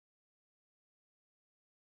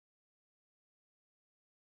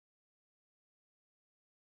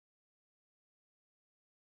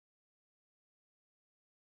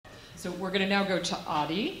So we're going to now go to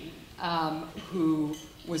Adi, who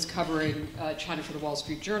was covering China for the Wall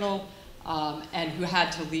Street Journal, and who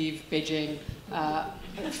had to leave Beijing a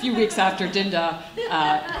few weeks after Dinda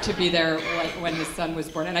to be there when his son was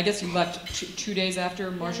born. And I guess you left 2 days after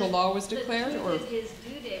martial law was declared? Or? His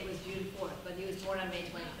due date was June 4th, but he was born on May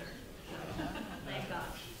 23rd. So, thank God.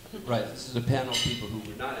 Right, this is a panel of people who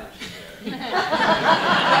were not actually there.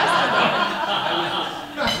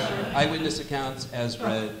 Eyewitness accounts as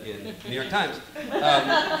read in New York Times.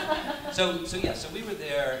 So we were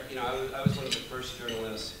there. You know, I was one of the first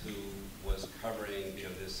journalists who was covering, you know,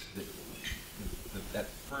 that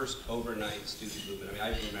first overnight student movement. I mean, I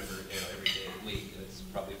remember, you know, every day of the week, and it's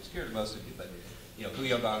probably obscure to most of you, but, you know,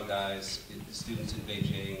 Huiyabang guys, the students in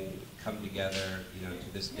Beijing come together, you know,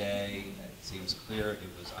 to this day. It seems clear it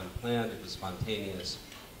was unplanned, it was spontaneous,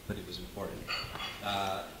 but it was important.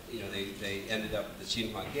 You know, they ended up at the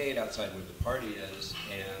Xinhua Gate outside where the party is,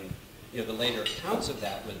 and, you know, the later accounts of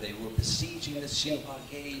that, when they were besieging the Xinhua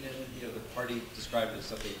Gate, and, you know, the party described it as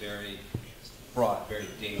something very fraught, very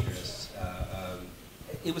dangerous.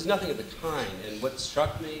 It was nothing of the kind, and what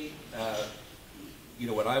struck me, you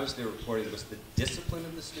know, when I was there reporting, was the discipline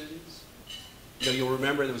of the students. You know, you'll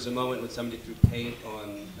remember there was a moment when somebody threw paint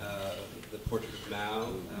on the portrait of Mao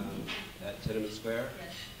at Tiananmen Square.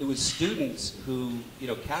 It was students who, you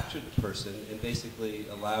know, captured the person and basically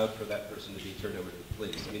allowed for that person to be turned over to the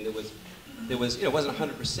police. I mean, there was, you know, it wasn't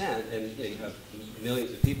 100%, and, you know, you have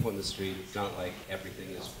millions of people in the street. It's not like everything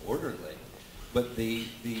is orderly. But the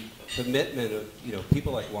commitment of, you know,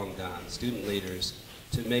 people like Wang Dan, student leaders,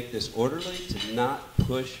 to make this orderly, to not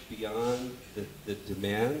push beyond the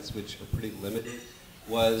demands, which are pretty limited,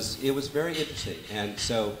 it was very interesting. And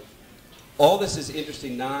so all this is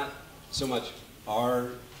interesting, not so much our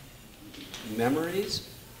memories,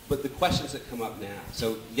 but the questions that come up now.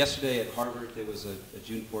 So yesterday at Harvard, there was a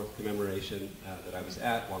June 4th commemoration that I was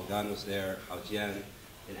at. Wang Dan was there, Hao Jian,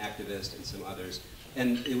 an activist, and some others.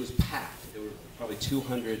 And it was packed. There were probably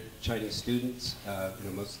 200 Chinese students. You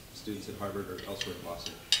know, most students at Harvard or elsewhere in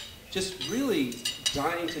Boston. Just really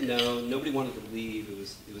dying to know. Nobody wanted to leave. It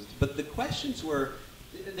was. But the questions were,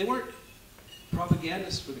 they weren't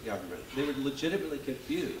propagandists for the government. They were legitimately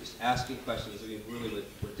confused, asking questions. I mean, really,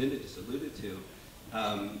 what Dinda just alluded to.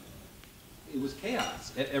 It was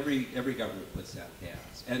chaos. Every government puts down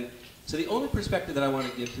chaos. And so the only perspective that I want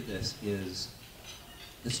to give to this is,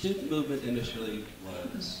 the student movement initially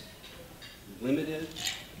was limited,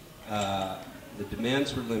 the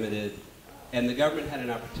demands were limited, and the government had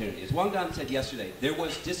an opportunity. As Wang Dan said yesterday, there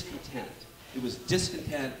was discontent. It was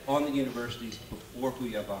discontent on the universities before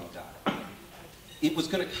Huiyabang died. It was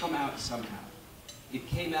going to come out somehow. It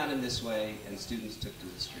came out in this way, and students took to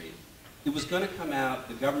the street. It was going to come out,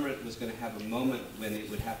 the government was going to have a moment when it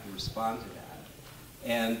would have to respond to that.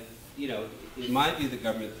 And, you know, in my view, the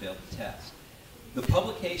government failed the test. The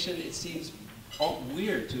publication, it seems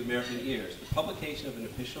weird to American ears, the publication of an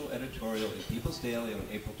official editorial in People's Daily on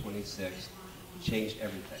April 26th changed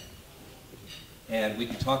everything. And we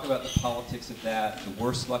can talk about the politics of that, the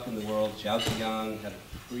worst luck in the world. Zhao Ziyang had a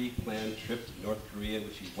pre-planned trip to North Korea,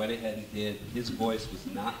 which he went ahead and did. His voice was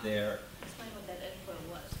not there. Explain what that editorial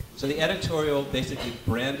was. So the editorial basically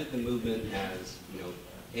branded the movement as, you know,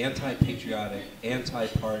 anti-patriotic,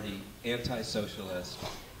 anti-party, anti-socialist.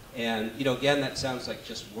 And, you know, again, that sounds like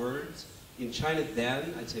just words. In China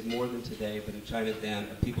then, I'd say more than today, but in China then,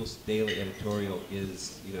 a People's Daily editorial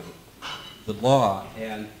is, you know, the law.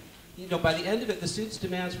 And, you know, by the end of it, the students'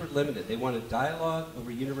 demands were limited. They wanted dialogue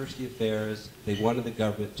over university affairs. They wanted the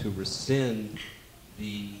government to rescind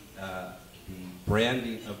the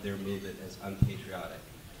branding of their movement as unpatriotic.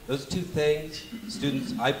 Those two things,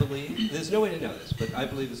 students, I believe, there's no way to know this, but I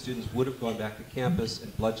believe the students would have gone back to campus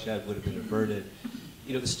and bloodshed would have been averted.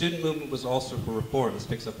 You know, the student movement was also for reform. This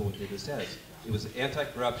picks up on what Dinda says. It was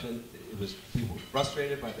anti-corruption. It was people were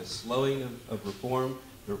frustrated by the slowing of reform,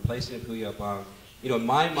 the replacing of Huiyabang. You know, in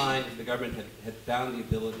my mind, if the government had found the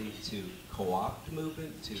ability to co-opt the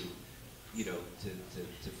movement, to, you know,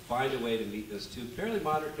 to find a way to meet those two fairly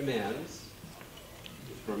moderate demands,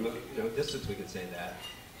 from, you know, distance we could say that,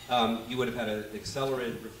 you would have had an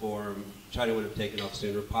accelerated reform. China would have taken off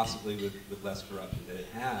sooner, possibly with less corruption than it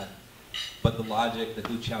had. But the logic, the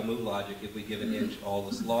Hu Qiaomu logic, if we give an inch, all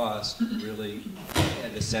is lost, really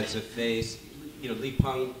had a sense of face. You know, Li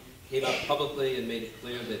Peng came out publicly and made it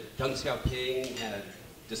clear that Deng Xiaoping had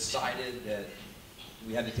decided that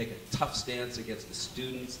we had to take a tough stance against the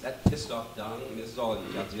students. That pissed off Deng. I mean, this is all in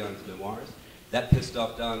Zhao Ziyang's memoirs. That pissed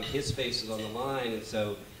off Deng. His face is on the line, and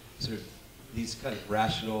so sort of these kind of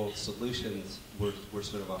rational solutions were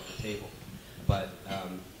sort of off the table. But,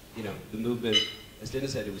 you know, the movement as Dinda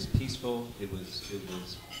said, it was peaceful, it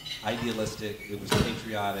was idealistic, it was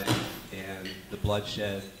patriotic, and the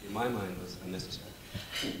bloodshed, in my mind, was unnecessary.